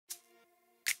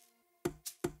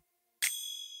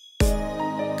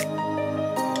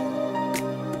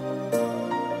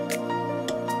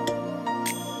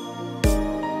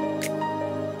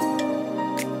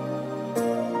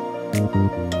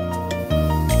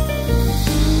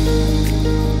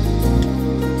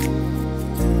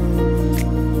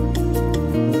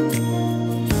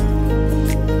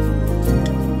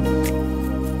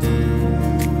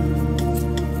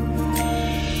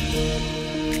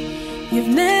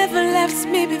never left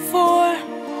me before.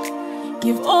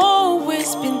 You've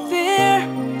always been there.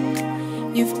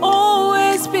 You've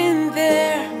always been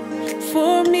there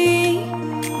for me.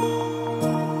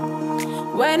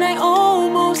 When I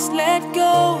almost let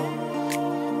go,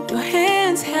 your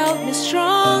hands held me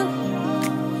strong.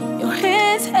 Your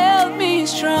hands held me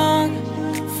strong,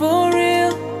 for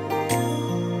real.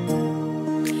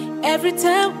 Every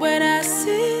time when I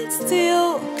sit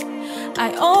still, I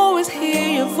always hear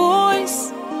your voice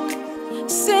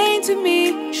saying to me,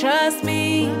 trust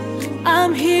me,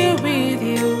 I'm here with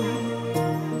you.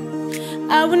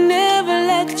 I will never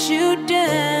let you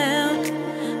down.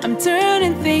 I'm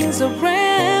turning things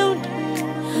around.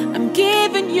 I'm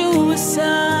giving you a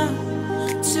song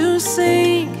to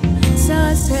sing. So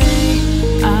I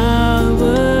say, I'll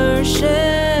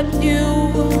worship you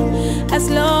as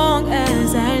long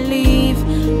as I live.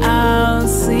 I'll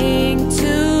sing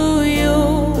to you.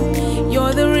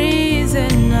 You're the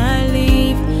reason I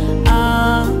live.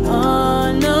 I'll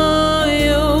honor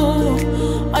you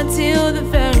until the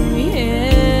very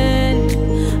end.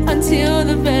 Until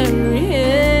the very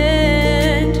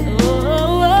end.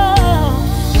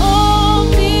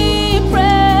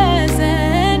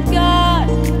 Omnipresent God,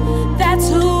 that's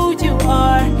who you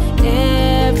are.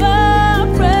 Everpresent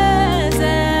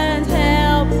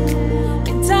help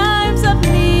in times of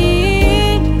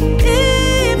need.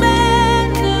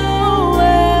 Emmanuel,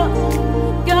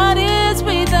 God is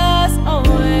with us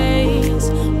always,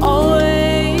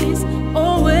 always,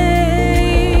 always.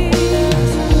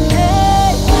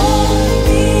 Hey,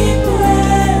 omnipresent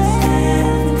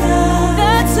God,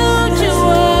 that's who you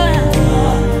are.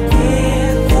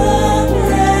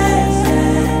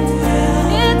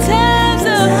 In times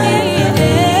of need,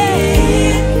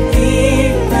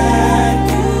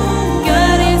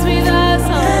 God is with us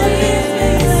always.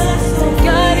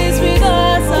 God is with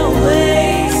us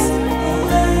always.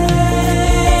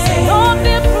 Say,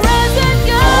 omnipresent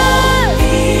God.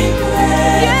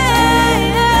 Yeah,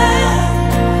 yeah.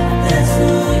 That's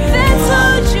who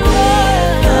you are.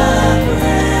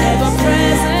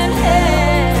 Ever-present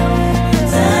help.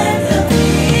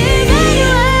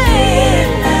 Emmanuel.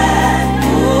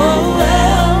 Oh,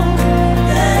 well.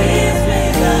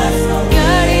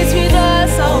 God is with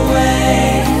us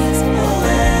always.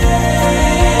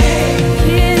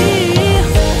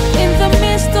 In the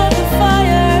midst of the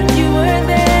fire, you were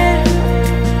there.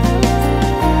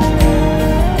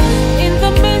 In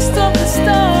the midst of the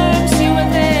storms, you were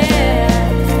there.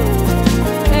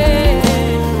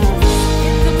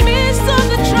 In the midst of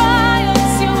the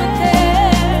trials, you were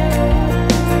there.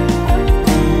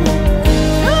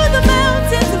 Through the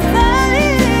mountains and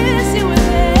valleys, you were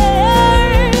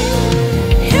there.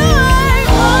 You are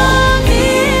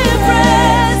omnipresent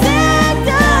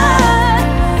God.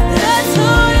 That's who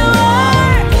you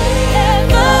are.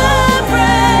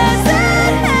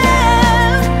 Ever-present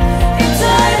help in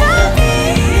time of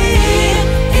need.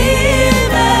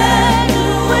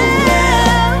 Emmanuel,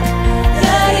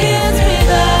 God is with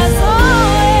us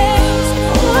always,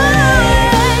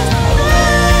 always,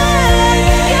 always.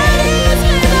 God is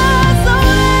with us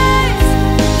always.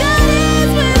 God is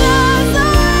with us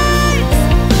always.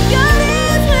 God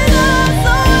is with us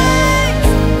always.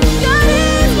 God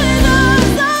is with us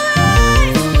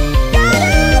always. God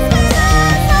is with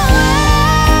us always.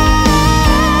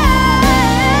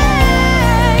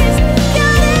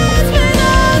 God is with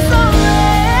us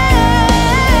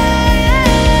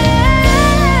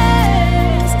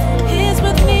always. He's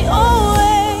with me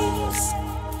always.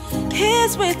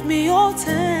 He's with me all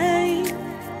time.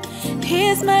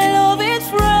 He's my loving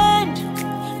friend,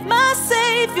 my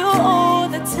savior all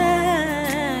the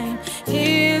time.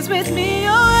 He's with me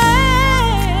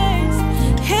always.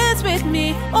 He's with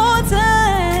me all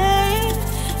time.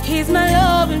 He's my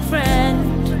loving friend,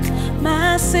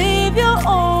 my savior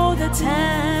all the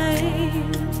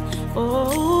time.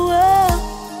 Oh,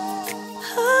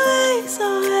 always,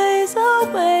 always,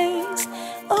 always.